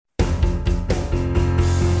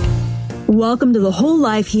Welcome to the Whole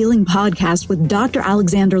Life Healing Podcast with Dr.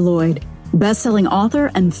 Alexander Lloyd, best-selling author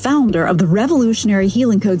and founder of the revolutionary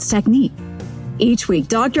Healing Codes technique. Each week,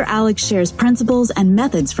 Dr. Alex shares principles and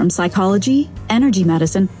methods from psychology, energy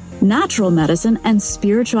medicine, natural medicine, and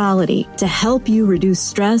spirituality to help you reduce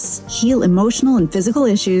stress, heal emotional and physical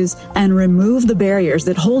issues, and remove the barriers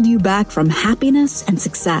that hold you back from happiness and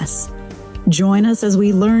success. Join us as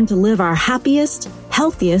we learn to live our happiest,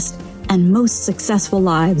 healthiest, and most successful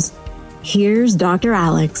lives. Here's Dr.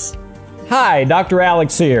 Alex. Hi, Dr.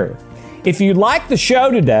 Alex here. If you like the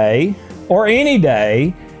show today, or any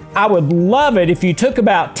day, I would love it if you took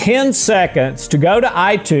about 10 seconds to go to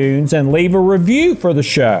iTunes and leave a review for the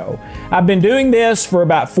show. I've been doing this for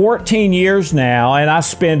about 14 years now, and I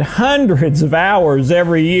spend hundreds of hours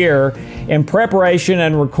every year in preparation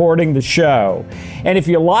and recording the show. And if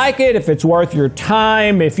you like it, if it's worth your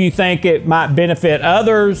time, if you think it might benefit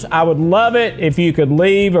others, I would love it if you could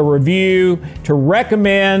leave a review to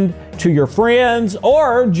recommend to your friends,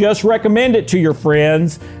 or just recommend it to your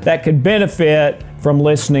friends that could benefit from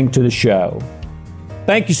listening to the show.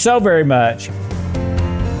 Thank you so very much.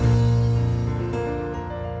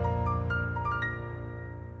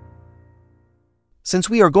 Since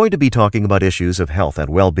we are going to be talking about issues of health and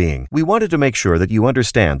well-being, we wanted to make sure that you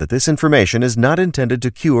understand that this information is not intended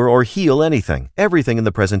to cure or heal anything. Everything in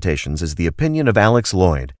the presentations is the opinion of Alex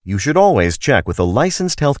Lloyd. You should always check with a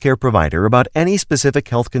licensed healthcare provider about any specific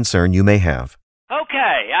health concern you may have.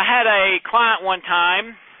 Okay, I had a client one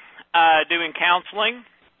time doing counseling,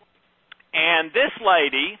 and this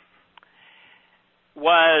lady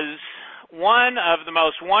was one of the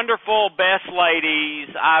most wonderful, best ladies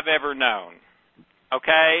I've ever known.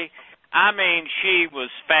 Okay? I mean, she was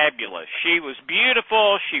fabulous. She was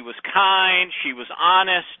beautiful, she was kind, she was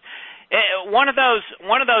honest. One of those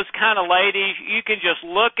kind of ladies, you can just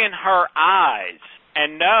look in her eyes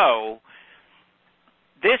and know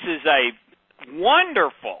this is a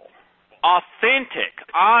wonderful, authentic,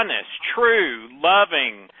 honest, true,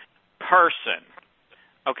 loving person,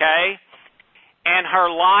 okay? And her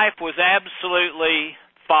life was absolutely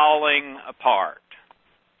falling apart.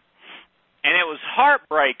 And it was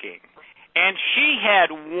heartbreaking. And she had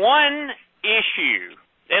one issue,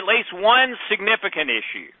 at least one significant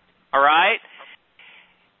issue, all right?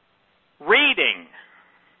 Reading.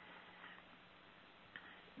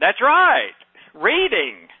 That's right,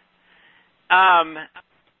 reading.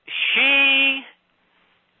 She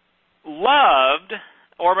loved,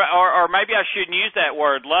 or maybe I shouldn't use that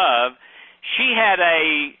word, love. She had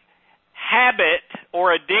a habit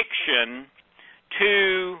or addiction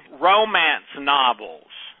to romance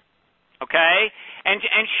novels. Okay? And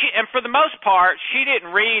for the most part, she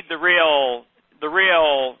didn't read the real,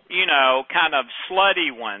 kind of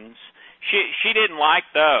slutty ones. She didn't like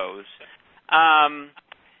those.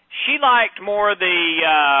 She liked more the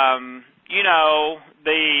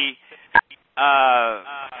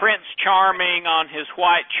Prince Charming on his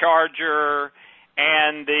white charger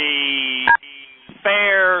and the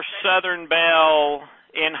fair Southern belle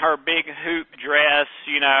in her big hoop dress,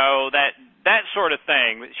 that sort of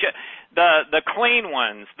thing. The clean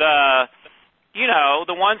ones, the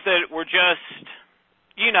ones that were just,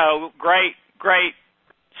 great,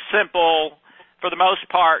 simple, for the most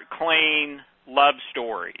part, clean love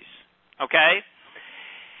stories. Okay?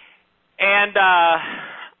 And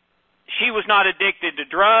she was not addicted to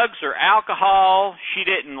drugs or alcohol. She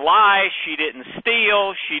didn't lie. She didn't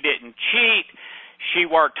steal. She didn't cheat. She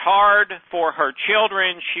worked hard for her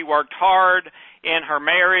children. She worked hard in her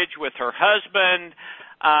marriage with her husband.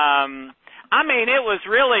 It was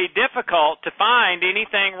really difficult to find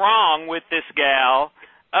anything wrong with this gal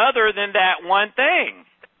other than that one thing.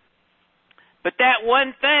 But that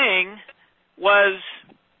one thing was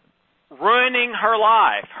ruining her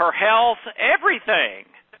life, her health, everything.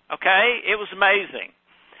 Okay? It was amazing.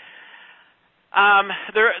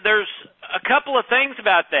 There's a couple of things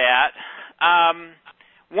about that.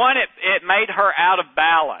 One, it made her out of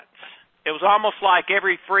balance. It was almost like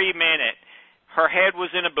every free minute her head was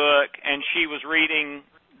in a book and she was reading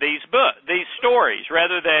these stories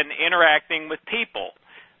rather than interacting with people.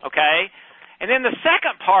 Okay? And then the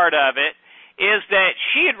second part of it is that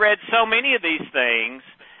she had read so many of these things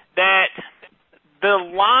that the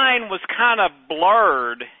line was kind of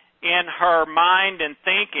blurred in her mind and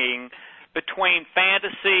thinking between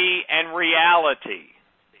fantasy and reality.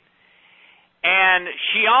 And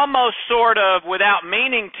she almost sort of, without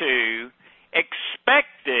meaning to,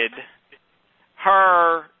 expected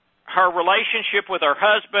her relationship with her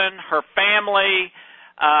husband, her family,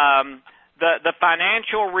 the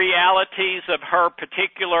financial realities of her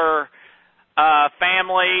particular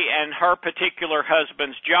family and her particular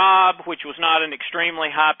husband's job, which was not an extremely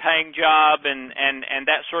high-paying job, and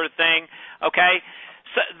that sort of thing. Okay,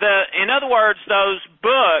 so in other words, those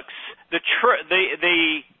books, the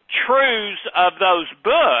truths of those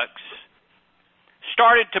books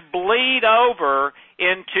started to bleed over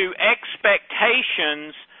into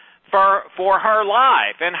expectations for her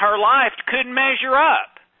life, and her life couldn't measure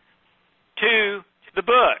up to the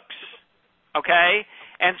books. Okay.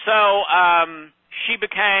 And so she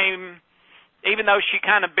became, even though she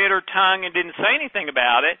kind of bit her tongue and didn't say anything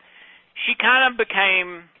about it, she kind of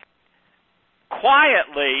became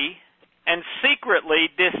quietly and secretly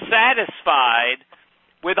dissatisfied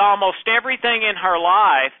with almost everything in her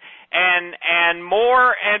life, and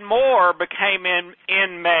more became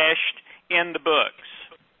enmeshed in the books.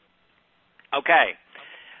 Okay.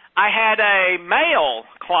 I had a male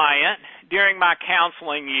client during my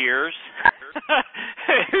counseling years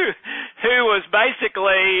who was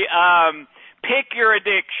basically pick your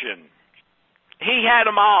addiction. He had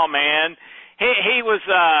them all, man. He was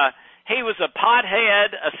a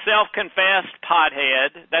pothead, a self-confessed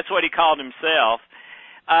pothead. That's what he called himself.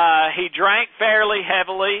 He drank fairly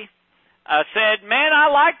heavily. Said, "Man, I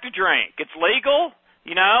like to drink. It's legal.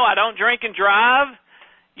 You know, I don't drink and drive.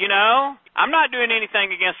 You know, I'm not doing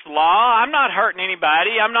anything against the law. I'm not hurting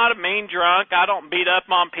anybody. I'm not a mean drunk. I don't beat up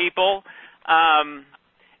on people.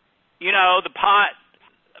 You know, the pot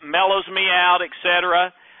mellows me out,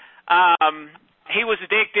 etc." He was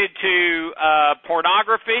addicted to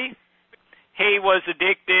pornography. He was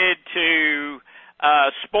addicted to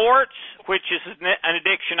sports, which is an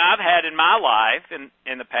addiction I've had in my life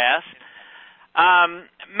in the past.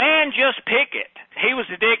 Man, just pick it. He was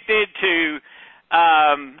addicted to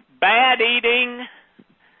bad eating,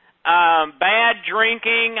 bad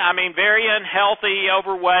drinking, I mean, very unhealthy,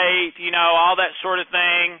 overweight, you know, all that sort of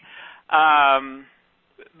thing.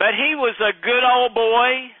 But he was a good old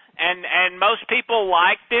boy, and most people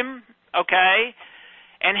liked him, okay?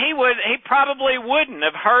 And he probably wouldn't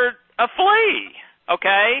have hurt a flea,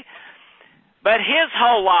 okay? But his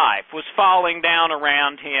whole life was falling down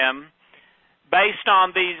around him based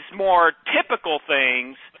on these more typical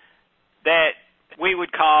things that we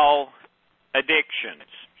would call addictions.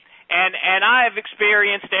 And I have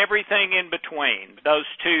experienced everything in between those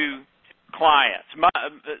two clients,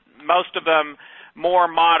 most of them more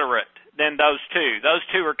moderate than those two. Those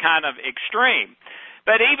two are kind of extreme.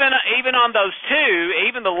 But even on those two,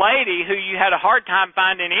 even the lady who you had a hard time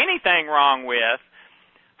finding anything wrong with,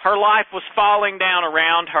 her life was falling down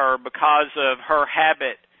around her because of her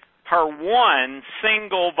habit, her one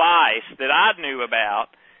single vice that I knew about,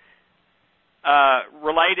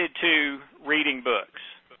 related to reading books.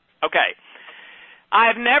 Okay.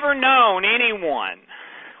 I've never known anyone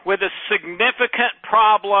with a significant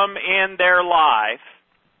problem in their life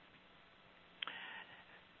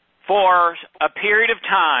for a period of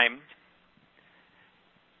time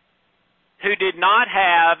who did not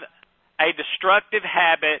have a destructive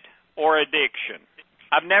habit or addiction.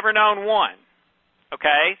 I've never known one.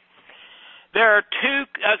 Okay? There are two,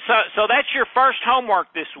 so that's your first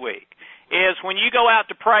homework this week, is when you go out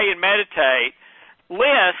to pray and meditate,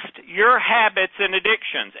 list your habits and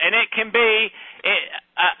addictions. And it can be,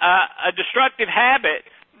 a destructive habit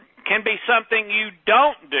can be something you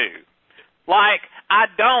don't do. Like, I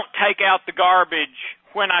don't take out the garbage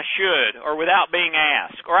when I should or without being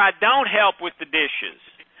asked, or I don't help with the dishes,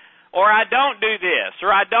 or I don't do this,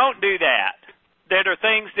 or I don't do that are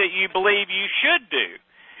things that you believe you should do.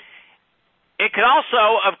 It could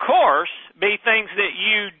also, of course, be things that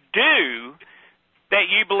you do that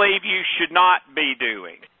you believe you should not be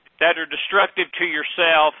doing, that are destructive to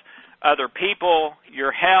yourself, other people,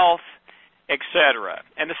 your health, etc.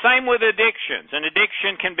 And the same with addictions. An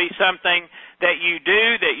addiction can be something that you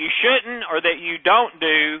do that you shouldn't, or that you don't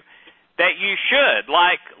do that you should,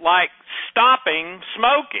 like stopping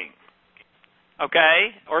smoking,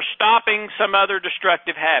 okay, or stopping some other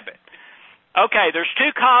destructive habit. Okay, there's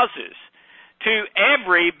two causes to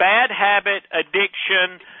every bad habit,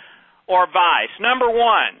 addiction, or vice. Number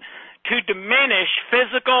one, to diminish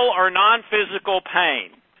physical or non-physical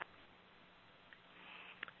pain,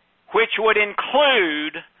 which would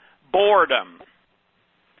include boredom.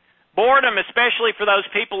 Boredom, especially for those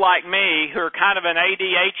people like me who are kind of an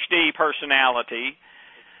ADHD personality,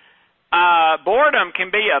 boredom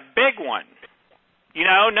can be a big one. You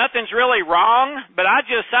know, nothing's really wrong, but I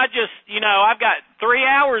just, you know, I've got 3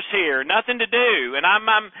 hours here, nothing to do, and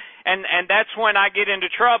and that's when I get into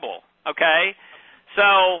trouble. Okay,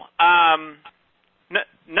 so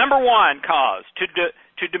number one cause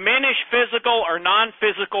to diminish physical or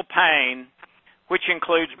non-physical pain, which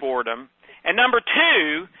includes boredom, And number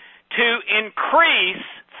two, to increase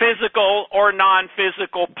physical or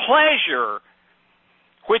non-physical pleasure,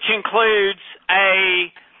 which includes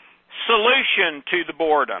a solution to the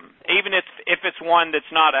boredom, even if it's one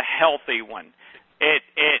that's not a healthy one.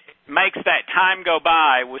 It makes that time go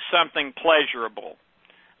by with something pleasurable.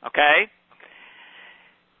 Okay?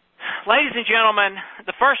 Ladies and gentlemen,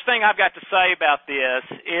 the first thing I've got to say about this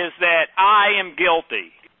is that I am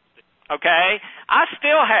guilty. Okay? I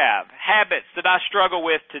still have habits that I struggle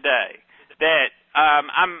with today. That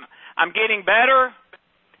I'm getting better.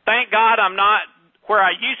 Thank God I'm not where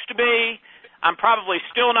I used to be. I'm probably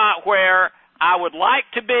still not where I would like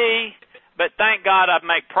to be, but thank God I've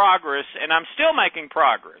made progress, and I'm still making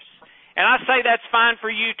progress. And I say that's fine for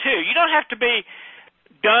you, too. You don't have to be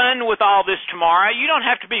done with all this tomorrow. You don't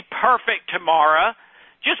have to be perfect tomorrow.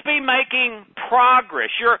 Just be making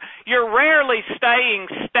progress. You're rarely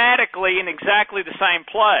staying statically in exactly the same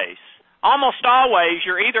place. Almost always,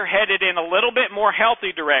 you're either headed in a little bit more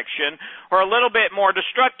healthy direction or a little bit more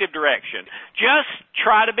destructive direction. Just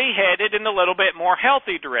try to be headed in a little bit more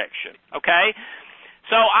healthy direction, okay?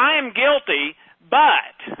 So I am guilty,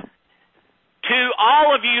 but to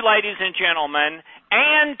all of you, ladies and gentlemen,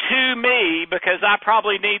 and to me, because I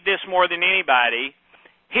probably need this more than anybody,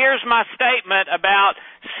 here's my statement about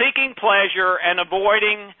seeking pleasure and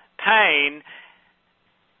avoiding pain,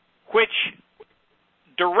 which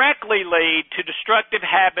directly lead to destructive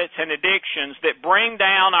habits and addictions that bring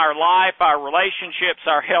down our life, our relationships,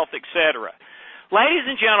 our health, etc. Ladies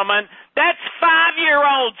and gentlemen, that's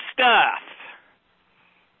 5-year-old stuff.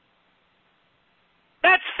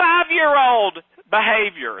 That's 5-year-old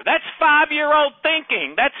behavior. That's 5-year-old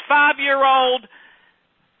thinking. That's 5-year-old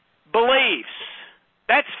beliefs.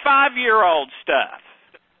 That's 5-year-old stuff.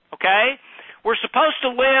 Okay? We're supposed to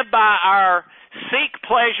live by our seek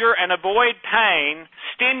pleasure and avoid pain,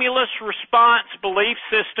 stimulus response belief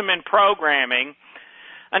system and programming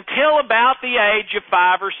until about the age of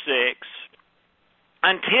 5 or 6,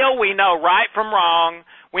 until we know right from wrong,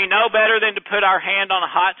 we know better than to put our hand on a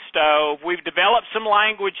hot stove, we've developed some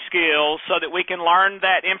language skills so that we can learn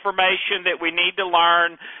that information that we need to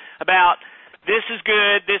learn about this is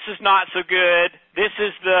good, this is not so good, this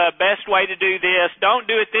is the best way to do this, don't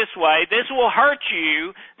do it this way, this will hurt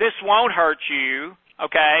you, this won't hurt you,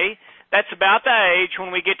 okay? That's about the age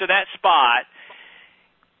when we get to that spot.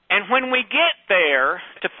 And when we get there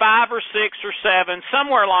to 5 or 6 or 7,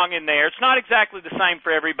 somewhere along in there, it's not exactly the same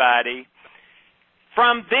for everybody,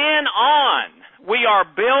 from then on, we are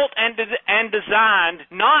built and designed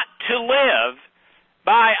not to live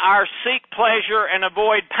by our seek pleasure and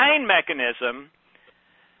avoid pain mechanism,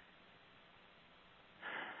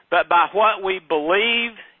 but by what we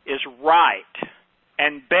believe is right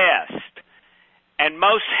and best and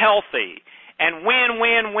most healthy and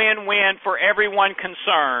win for everyone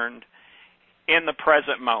concerned in the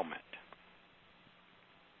present moment.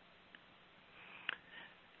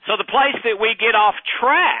 So the place that we get off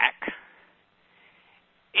track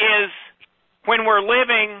is when we're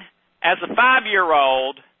living as a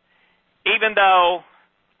 5-year-old, even though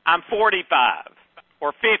I'm 45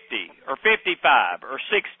 or 50 or 55 or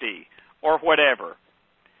 60 or whatever.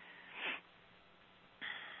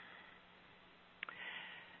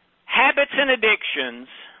 Habits and addictions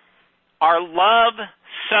are love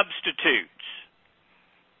substitutes.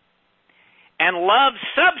 And love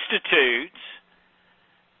substitutes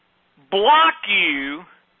block you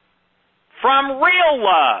from real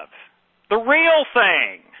love, the real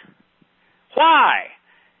thing. Why?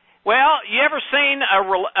 Well, you ever seen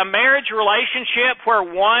a marriage relationship where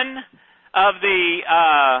one of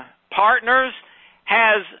the partners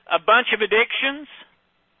has a bunch of addictions?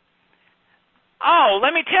 Oh,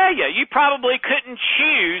 let me tell you, you probably couldn't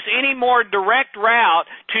choose any more direct route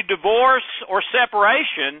to divorce or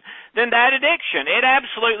separation than that addiction. It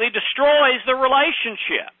absolutely destroys the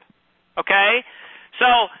relationship. Okay? So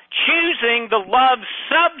choosing the love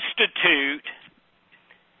substitute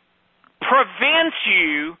prevents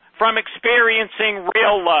you from experiencing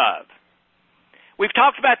real love. We've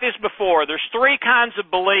talked about this before. There's 3 kinds of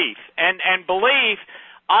belief, and belief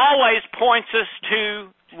always points us to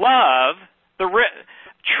love.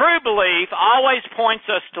 True belief always points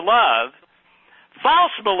us to love.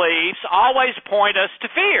 False beliefs always point us to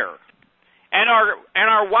fear, and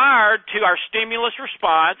are wired to our stimulus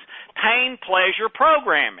response, pain, pleasure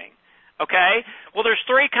programming. Okay? Well, there's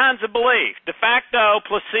 3 kinds of belief: de facto,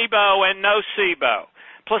 placebo, and nocebo.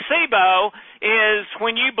 Placebo is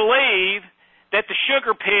when you believe that the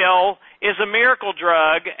sugar pill is a miracle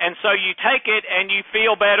drug, and so you take it and you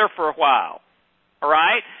feel better for a while. All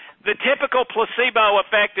right? The typical placebo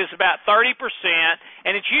effect is about 30%,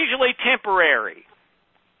 and it's usually temporary,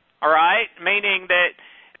 all right, meaning that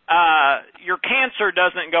your cancer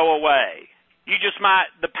doesn't go away. You just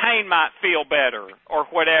the pain might feel better or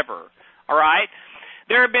whatever, all right?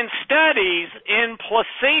 There have been studies in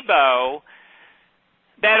placebo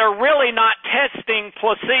that are really not testing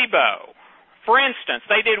placebo. For instance,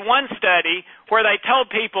 they did one study where they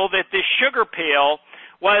told people that this sugar pill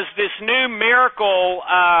was this new miracle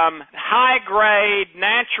high-grade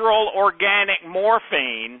natural organic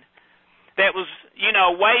morphine that was,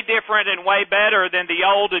 way different and way better than the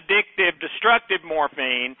old addictive, destructive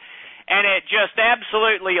morphine, and it just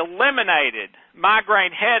absolutely eliminated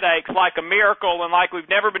migraine headaches like a miracle and like we've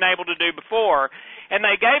never been able to do before. And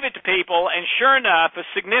they gave it to people, and sure enough, a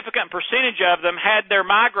significant percentage of them had their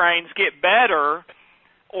migraines get better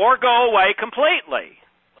or go away completely,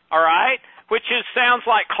 all right, which sounds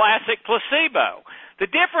like classic placebo. The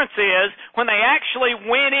difference is when they actually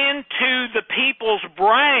went into the people's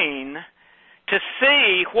brain to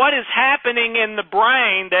see what is happening in the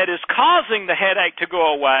brain that is causing the headache to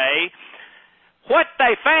go away, what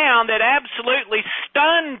they found that absolutely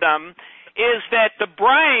stunned them is that the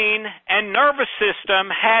brain and nervous system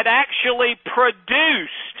had actually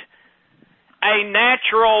produced a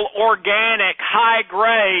natural, organic, high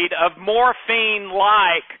grade of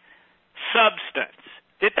morphine-like substance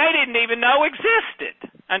that they didn't even know existed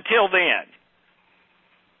until then.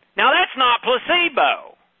 Now, that's not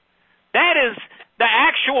placebo. That is the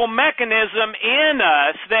actual mechanism in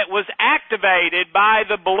us that was activated by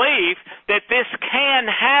the belief that this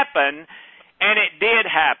can happen, and it did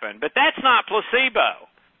happen. But that's not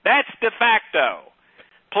placebo. That's de facto.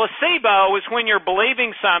 Placebo is when you're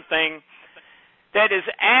believing something that is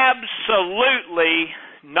absolutely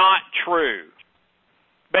not true,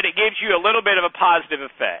 but it gives you a little bit of a positive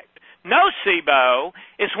effect. Nocebo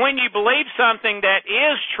is when you believe something that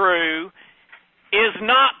is true is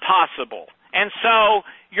not possible. And so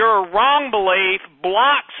your wrong belief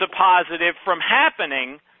blocks a positive from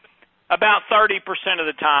happening about 30% of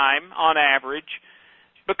the time on average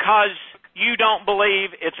because you don't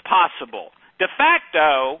believe it's possible. De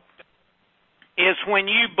facto is when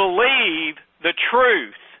you believe the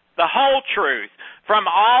truth, the whole truth, from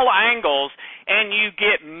all angles, and you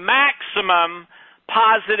get maximum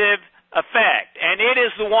positive effect. And it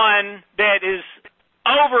is the one that is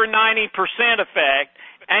over 90% effect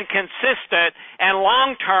and consistent and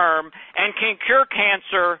long-term and can cure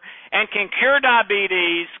cancer and can cure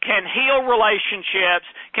diabetes, can heal relationships,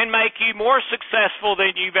 can make you more successful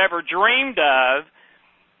than you've ever dreamed of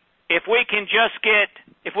if we can just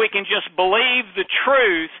believe the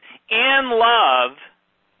truth in love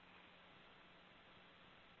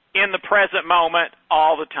in the present moment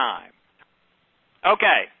all the time.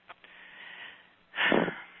 Okay.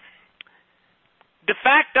 De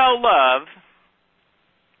facto love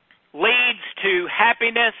leads to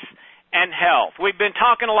happiness and health. We've been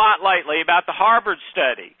talking a lot lately about the Harvard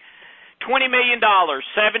study. $20 million,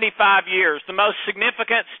 75 years, the most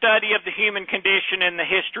significant study of the human condition in the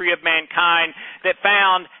history of mankind that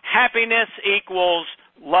found happiness equals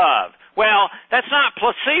love. Well, that's not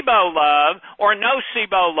placebo love or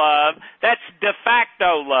nocebo love. That's de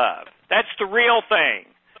facto love. That's the real thing.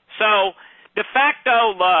 So de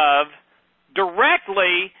facto love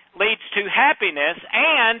directly leads to happiness,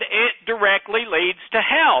 and it directly leads to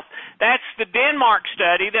health. That's the Denmark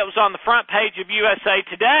study that was on the front page of USA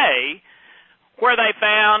Today, where they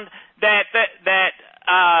found that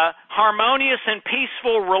harmonious and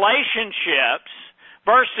peaceful relationships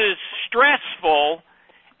versus stressful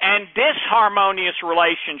and disharmonious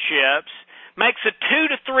relationships makes a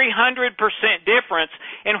 200 to 300% difference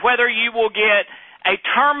in whether you will get a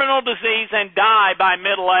terminal disease and die by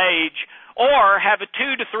middle age or have a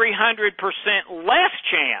 200 to 300% less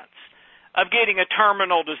chance of getting a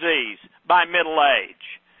terminal disease by middle age.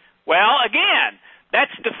 Well, again,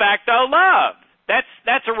 that's de facto love.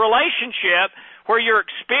 That's a relationship where you're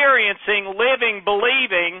experiencing, living,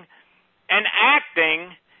 believing, and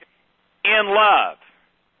acting in love.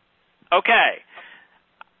 Okay.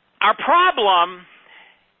 Our problem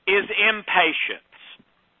is impatience.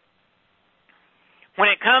 When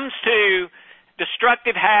it comes to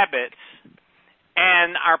destructive habits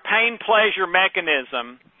and our pain-pleasure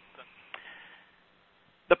mechanism,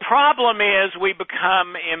 the problem is we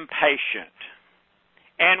become impatient.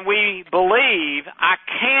 And we believe, I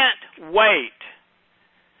can't wait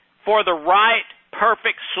for the right,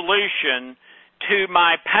 perfect solution to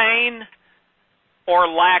my pain or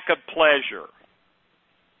lack of pleasure.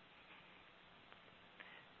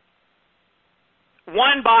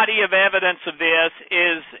 one body of evidence of this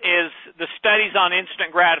is the studies on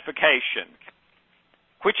instant gratification,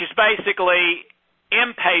 which is basically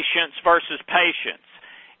impatience versus patience.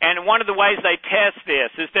 And one of the ways they test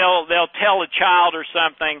this is they'll tell a child or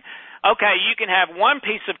something, okay, you can have one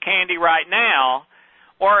piece of candy right now,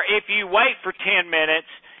 or if you wait for 10 minutes,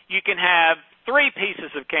 you can have 3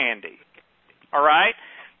 pieces of candy. All right?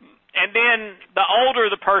 And then the older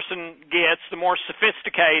the person gets, the more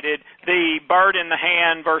sophisticated the bird in the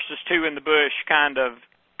hand versus 2 in the bush kind of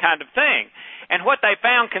thing. And what they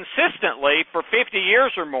found consistently for 50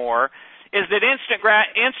 years or more is that instant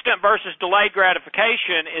versus delayed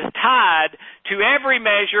gratification is tied to every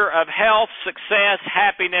measure of health, success,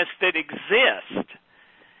 happiness that exists.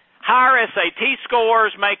 Higher SAT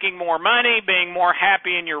scores, making more money, being more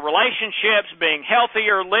happy in your relationships, being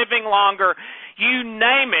healthier, living longer, you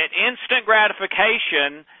name it, instant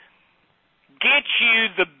gratification gets you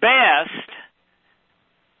the best.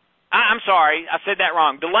 I'm sorry, I said that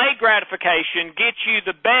wrong. Delayed gratification gets you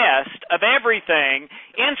the best of everything.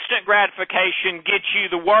 Instant gratification gets you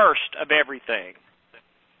the worst of everything,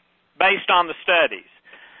 based on the studies.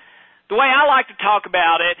 The way I like to talk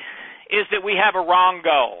about it is that we have a wrong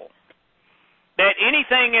goal. That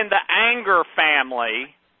anything in the anger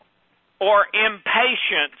family or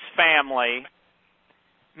impatience family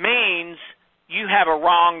means you have a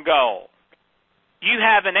wrong goal. You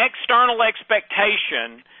have an external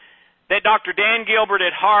expectation that Dr. Dan Gilbert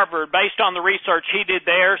at Harvard, based on the research he did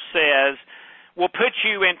there, says will put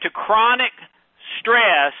you into chronic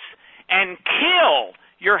stress and kill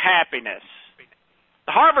your happiness.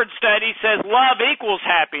 The Harvard study says love equals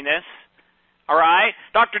happiness. All right?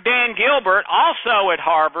 Dr. Dan Gilbert, also at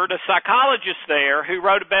Harvard, a psychologist there who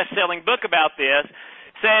wrote a best-selling book about this,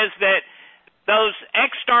 says that those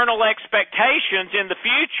external expectations in the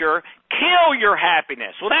future kill your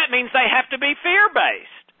happiness. Well, that means they have to be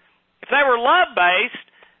fear-based. If they were love-based,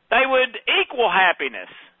 they would equal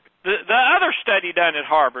happiness. The other study done at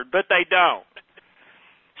Harvard, but they don't.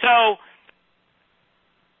 So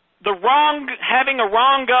having a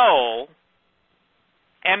wrong goal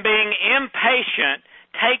and being impatient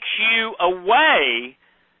takes you away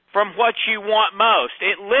from what you want most.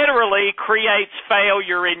 It literally creates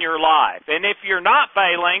failure in your life. And if you're not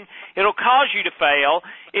failing, it'll cause you to fail.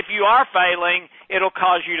 If you are failing, it'll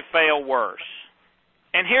cause you to fail worse.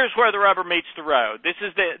 And here's where the rubber meets the road. This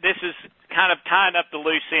is kind of tying up the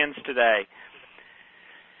loose ends today.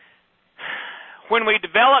 When we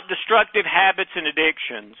develop destructive habits and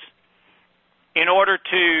addictions in order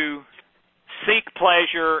to seek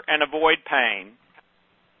pleasure and avoid pain,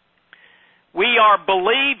 we are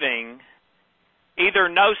believing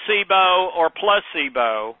either nocebo or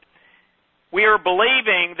placebo. We are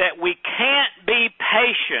believing that we can't be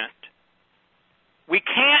patient. We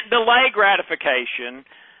can't delay gratification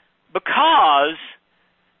because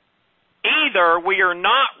either we are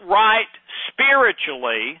not right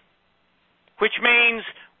spiritually, which means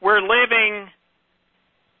we're living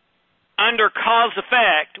under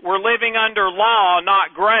cause-effect, we're living under law,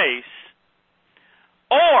 not grace,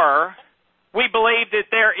 or we believe that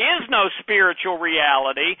there is no spiritual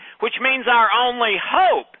reality, which means our only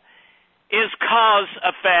hope is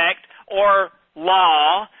cause-effect or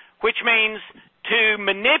law, which means to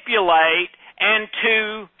manipulate and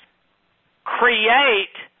to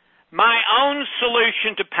create my own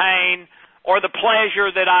solution to pain or the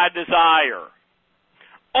pleasure that I desire.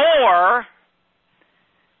 Or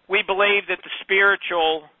we believe that the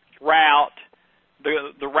spiritual route,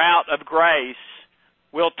 the route of grace,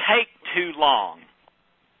 will take too long.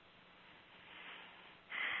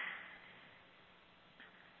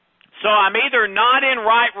 So I'm either not in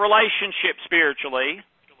right relationship spiritually,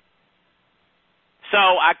 so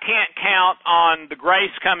I can't count on the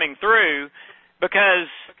grace coming through because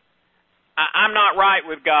I'm not right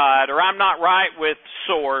with God, or I'm not right with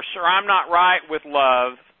Source, or I'm not right with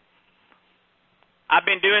love. I've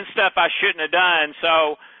been doing stuff I shouldn't have done,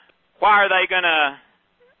 so why are they going to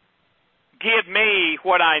give me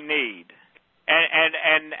what I need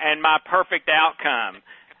and my perfect outcome?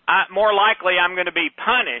 More likely I'm going to be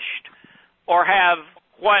punished or have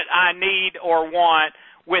what I need or want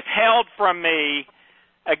withheld from me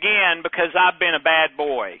again because I've been a bad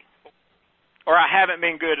boy or I haven't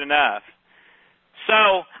been good enough.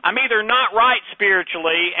 So I'm either not right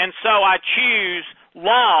spiritually, and so I choose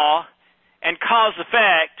law and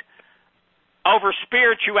cause-effect over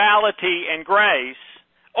spirituality and grace,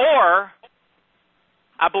 or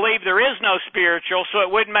I believe there is no spiritual, so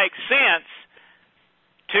it wouldn't make sense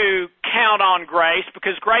to count on grace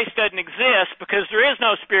because grace doesn't exist because there is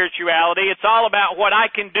no spirituality. It's all about what I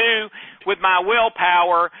can do with my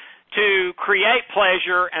willpower to create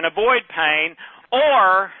pleasure and avoid pain,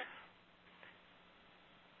 or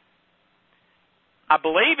I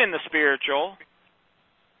believe in the spiritual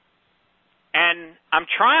and I'm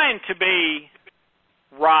trying to be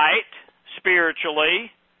right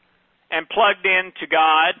spiritually and plugged into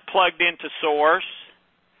God, plugged into Source.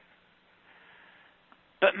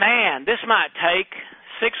 But man, this might take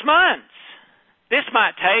 6 months. This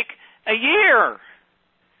might take a year.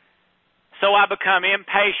 So I become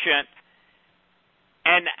impatient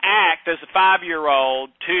and act as a 5-year-old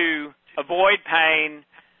to avoid pain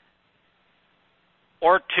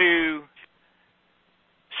or to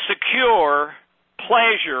secure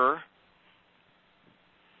pleasure.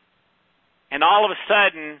 And all of a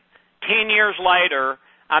sudden, 10 years later,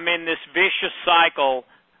 I'm in this vicious cycle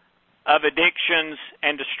of addictions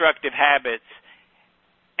and destructive habits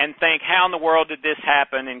and think, how in the world did this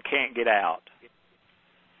happen, and can't get out?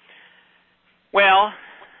 Well,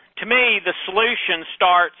 to me, the solution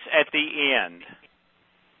starts at the end.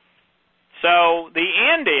 So the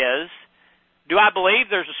end is, do I believe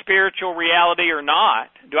there's a spiritual reality or not?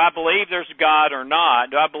 Do I believe there's God or not?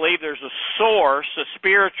 Do I believe there's a source, a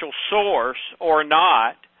spiritual source or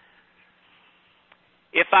not?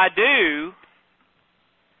 If I do,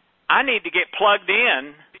 I need to get plugged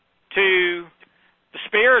in to the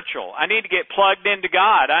spiritual. I need to get plugged into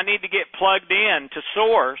God. I need to get plugged in to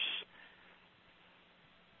Source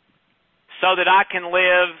so that I can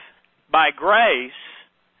live by grace,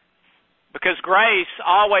 because grace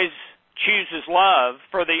always chooses love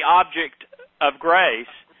for the object of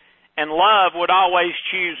grace, and love would always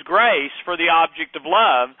choose grace for the object of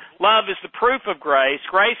love. Love is the proof of grace.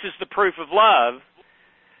 Grace is the proof of love.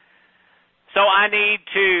 So I need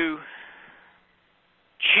to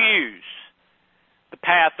choose the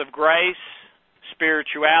path of grace,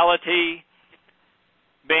 spirituality,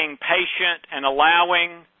 being patient and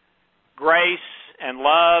allowing grace and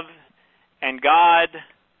love and God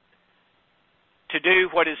to do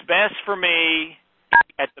what is best for me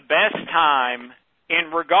at the best time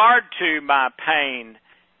in regard to my pain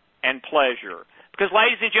and pleasure. Because,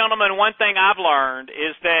 ladies and gentlemen, one thing I've learned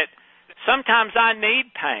is that sometimes I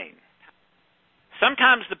need pain.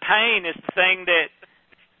 Sometimes the pain is the thing that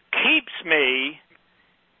keeps me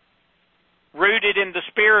rooted in the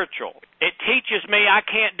spiritual. It teaches me I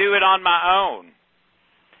can't do it on my own.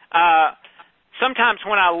 Sometimes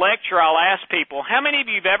when I lecture, I'll ask people, how many of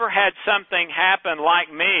you have ever had something happen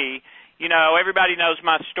like me? You know, everybody knows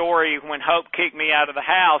my story when Hope kicked me out of the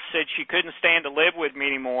house, said she couldn't stand to live with me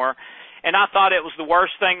anymore. And I thought it was the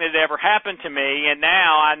worst thing that had ever happened to me. And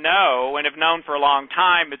now I know, and have known for a long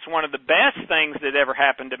time, it's one of the best things that ever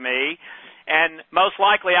happened to me. And most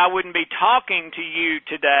likely I wouldn't be talking to you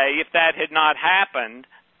today if that had not happened,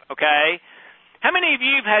 okay? How many of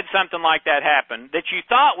you have had something like that happen that you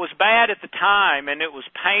thought was bad at the time and it was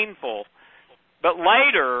painful, but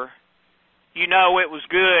later you know it was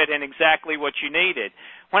good and exactly what you needed?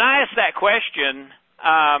 When I ask that question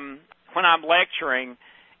when I'm lecturing,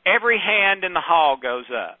 every hand in the hall goes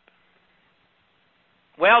up.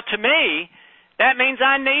 Well, to me, that means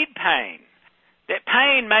I need pain. That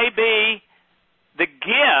pain may be the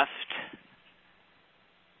gift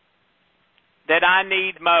that I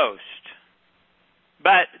need most.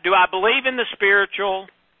 But do I believe in the spiritual?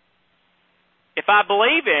 If I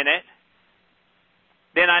believe in it,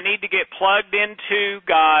 then I need to get plugged into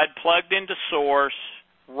God, plugged into Source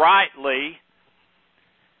rightly,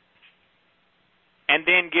 and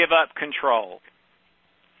then give up control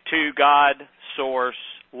to God, Source,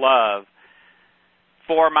 love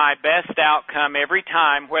for my best outcome every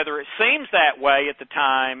time, whether it seems that way at the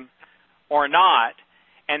time or not.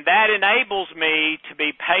 And that enables me to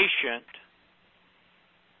be patient,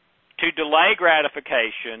 to delay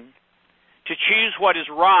gratification, to choose what is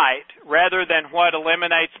right rather than what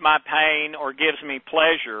eliminates my pain or gives me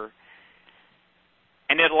pleasure.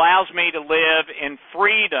 And it allows me to live in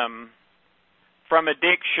freedom from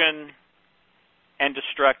addiction and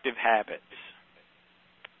destructive habits.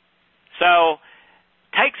 So,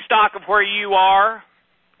 take stock of where you are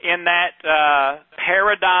in that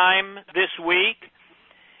paradigm this week.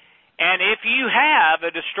 And if you have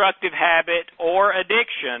a destructive habit or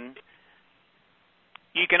addiction,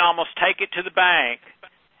 you can almost take it to the bank.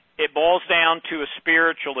 It boils down to a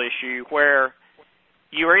spiritual issue where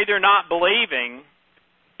you're either not believing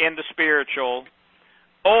in the spiritual,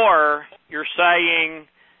 or you're saying,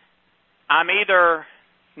 I'm either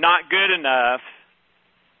not good enough,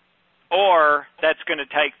 or that's going to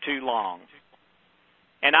take too long.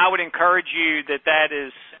 And I would encourage you that that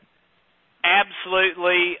is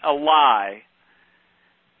absolutely a lie.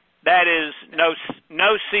 that is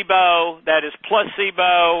nocebo, that is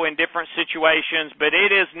placebo in different situations, but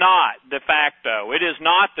it is not de facto. It is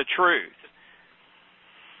not the truth.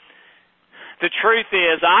 The truth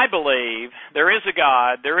is, I believe there is a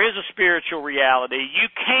God, there is a spiritual reality. You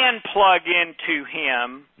can plug into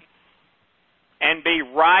Him and be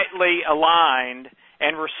rightly aligned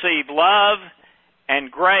and receive love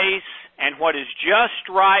and grace and what is just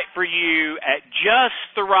right for you at just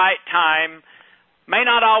the right time. May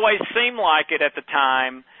not always seem like it at the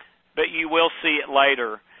time, but you will see it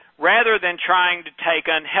later. Rather than trying to take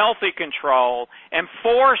unhealthy control and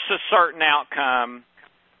force a certain outcome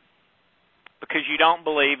because you don't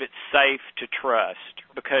believe it's safe to trust,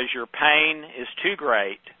 because your pain is too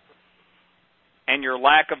great and your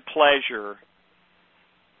lack of pleasure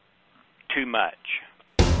too much.